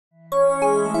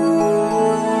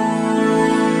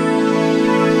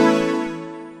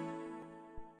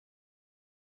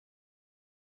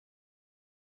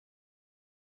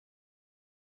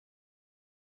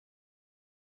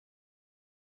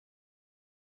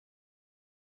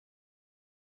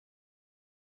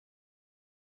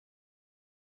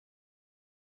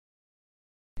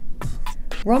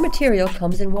Raw material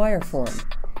comes in wire form.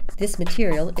 This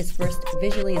material is first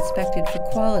visually inspected for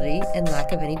quality and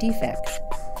lack of any defects.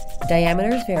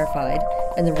 Diameter is verified,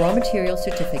 and the raw material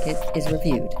certificate is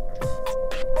reviewed.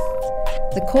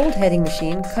 The cold heading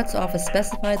machine cuts off a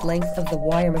specified length of the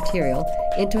wire material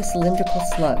into a cylindrical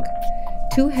slug.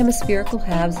 Two hemispherical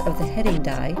halves of the heading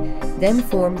die then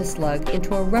form the slug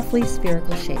into a roughly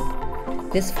spherical shape.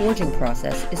 This forging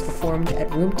process is performed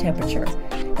at room temperature,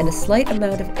 and a slight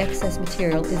amount of excess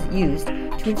material is used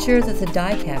to ensure that the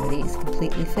die cavity is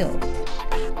completely filled.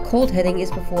 Cold heading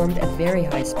is performed at very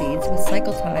high speeds, with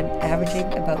cycle time averaging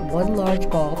about 1 large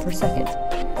ball per second.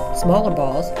 Smaller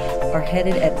balls are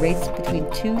headed at rates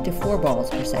between 2 to 4 balls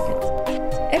per second.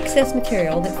 Excess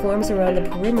material that forms around the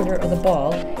perimeter of the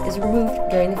ball is removed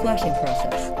during the flashing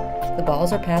process. The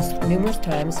balls are passed numerous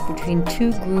times between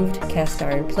two grooved cast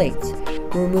iron plates,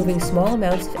 removing small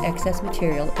amounts of excess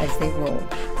material as they roll.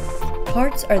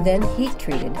 Parts are then heat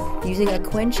treated using a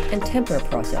quench and temper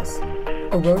process.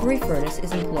 A rotary furnace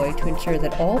is employed to ensure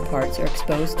that all parts are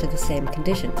exposed to the same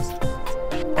conditions.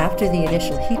 After the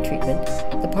initial heat treatment,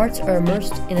 the parts are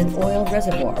immersed in an oil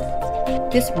reservoir.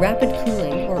 This rapid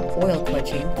cooling, or oil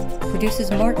quenching, produces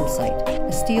martensite,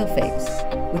 a steel phase,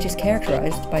 which is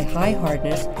characterized by high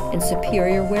hardness and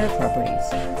superior wear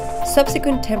properties.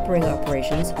 Subsequent tempering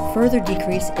operations further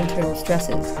decrease internal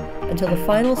stresses until the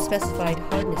final specified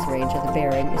hardness range of the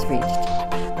bearing is reached.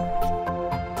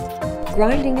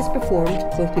 Grinding is performed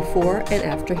both before and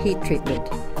after heat treatment.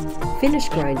 Finish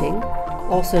grinding,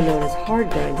 also known as hard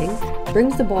grinding,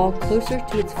 brings the ball closer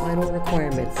to its final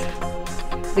requirements.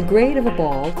 The grade of a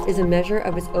ball is a measure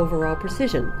of its overall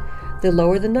precision. The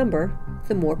lower the number,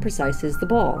 the more precise is the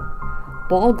ball.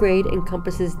 Ball grade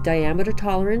encompasses diameter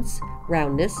tolerance,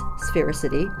 roundness,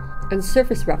 sphericity, and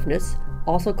surface roughness,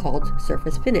 also called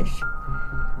surface finish.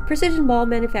 Precision ball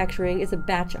manufacturing is a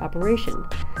batch operation.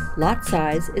 Lot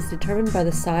size is determined by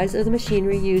the size of the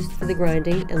machinery used for the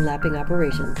grinding and lapping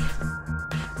operations.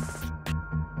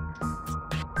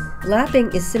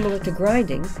 Lapping is similar to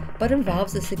grinding, but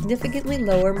involves a significantly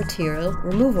lower material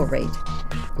removal rate.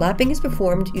 Lapping is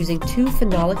performed using two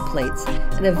phenolic plates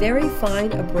and a very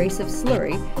fine abrasive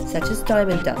slurry, such as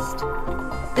diamond dust.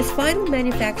 This final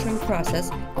manufacturing process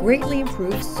greatly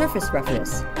improves surface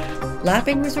roughness.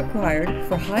 Lapping is required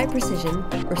for high precision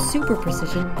or super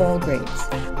precision ball grades.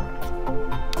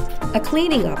 A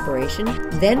cleaning operation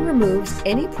then removes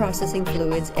any processing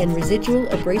fluids and residual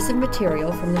abrasive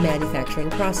material from the manufacturing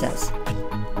process.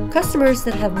 Customers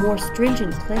that have more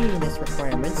stringent cleanliness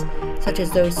requirements, such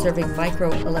as those serving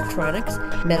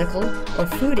microelectronics, medical, or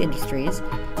food industries,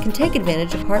 can take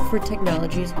advantage of Hartford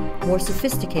Technologies' more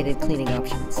sophisticated cleaning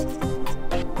options.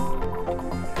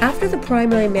 After the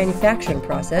primary manufacturing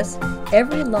process,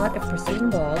 every lot of precision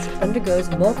balls undergoes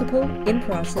multiple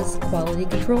in-process quality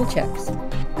control checks.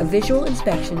 A visual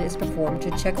inspection is performed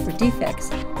to check for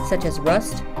defects, such as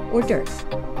rust or dirt.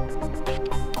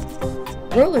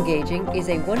 Roller gauging is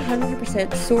a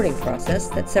 100% sorting process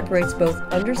that separates both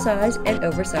undersized and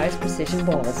oversized precision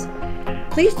balls.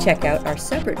 Please check out our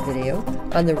separate video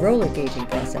on the roller gauging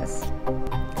process.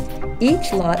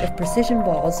 Each lot of precision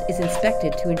balls is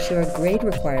inspected to ensure grade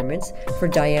requirements for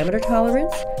diameter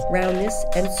tolerance, roundness,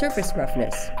 and surface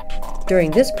roughness.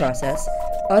 During this process,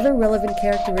 other relevant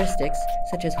characteristics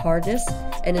such as hardness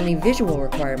and any visual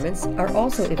requirements are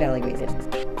also evaluated.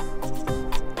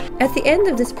 At the end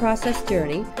of this process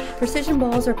journey, precision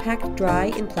balls are packed dry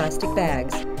in plastic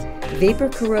bags. Vapor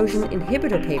corrosion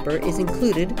inhibitor paper is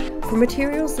included for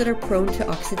materials that are prone to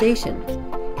oxidation.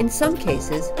 In some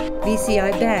cases,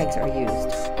 VCI bags are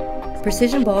used.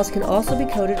 Precision balls can also be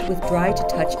coated with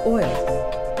dry-to-touch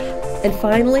oil. And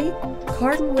finally,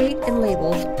 carton weight and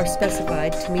labels are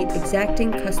specified to meet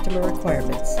exacting customer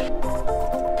requirements.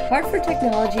 Hartford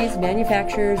Technologies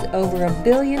manufactures over 1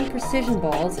 billion precision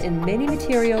balls in many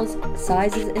materials,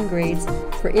 sizes, and grades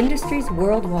for industries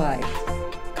worldwide.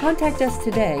 Contact us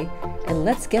today and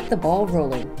let's get the ball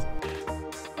rolling.